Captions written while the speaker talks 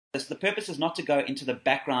The purpose is not to go into the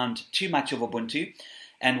background too much of Ubuntu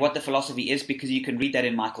and what the philosophy is, because you can read that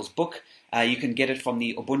in Michael's book. You can get it from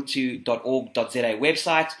the ubuntu.org.za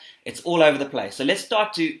website. It's all over the place. So let's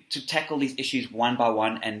start to tackle these issues one by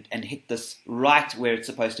one and hit this right where it's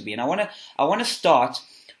supposed to be. And I want to start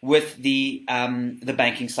with the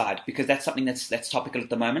banking side, because that's something that's topical at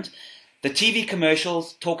the moment. The TV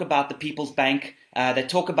commercials talk about the People's Bank. They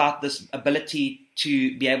talk about this ability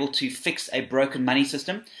to be able to fix a broken money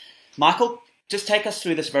system. Michael, just take us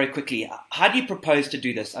through this very quickly. How do you propose to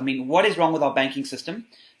do this? I mean, what is wrong with our banking system,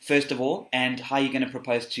 first of all, and how are you going to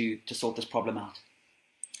propose to sort this problem out?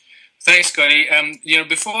 Thanks, Scotty.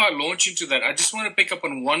 Before I launch into that, I just want to pick up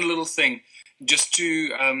on one little thing, just to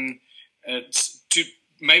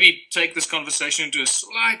maybe take this conversation into a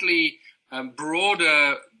slightly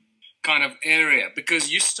broader kind of area,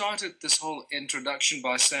 because you started this whole introduction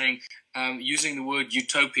by saying using the word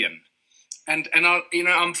utopian, and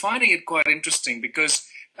I'm finding it quite interesting, because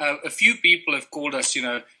a few people have called us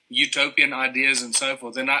utopian ideas and so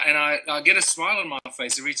forth, and I get a smile on my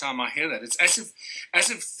face every time I hear that. It's as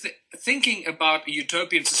if thinking about a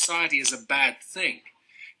utopian society is a bad thing.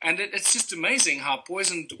 And it's just amazing how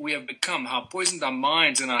poisoned we have become, how poisoned our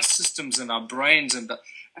minds and our systems and our brains and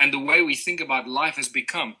the way we think about life has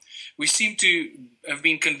become. We seem to have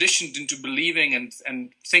been conditioned into believing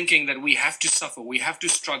and thinking that we have to suffer, we have to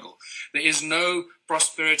struggle. There is no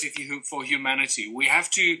prosperity for humanity. We have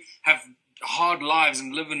to have hard lives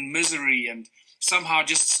and live in misery and somehow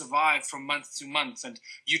just survive from month to month. And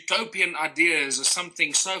utopian ideas are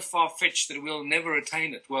something so far-fetched that we'll never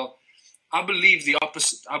attain it. Well, I believe the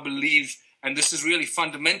opposite. I believe, and this is really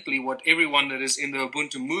fundamentally what everyone that is in the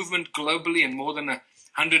Ubuntu movement globally in more than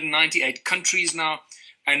 198 countries now,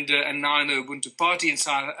 and now in the Ubuntu Party in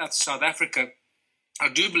South Africa, I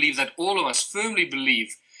do believe that all of us firmly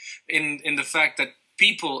believe in the fact that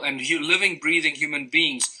people and living, breathing human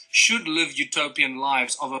beings should live utopian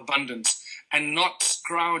lives of abundance and not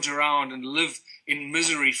scrouge around and live in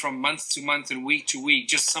misery from month to month and week to week,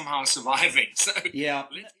 just somehow surviving. So yeah.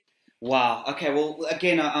 Wow. Okay. Well,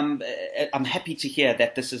 again, I'm happy to hear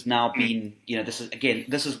that this has now been, this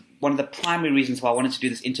is one of the primary reasons why I wanted to do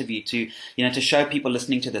this interview, to show people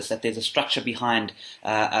listening to this that there's a structure behind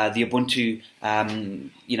the Ubuntu,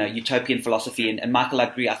 utopian philosophy. And Michael, I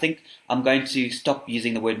agree. I think I'm going to stop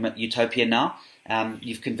using the word utopian now.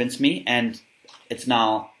 You've convinced me, and it's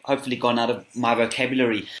now hopefully gone out of my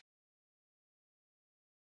vocabulary.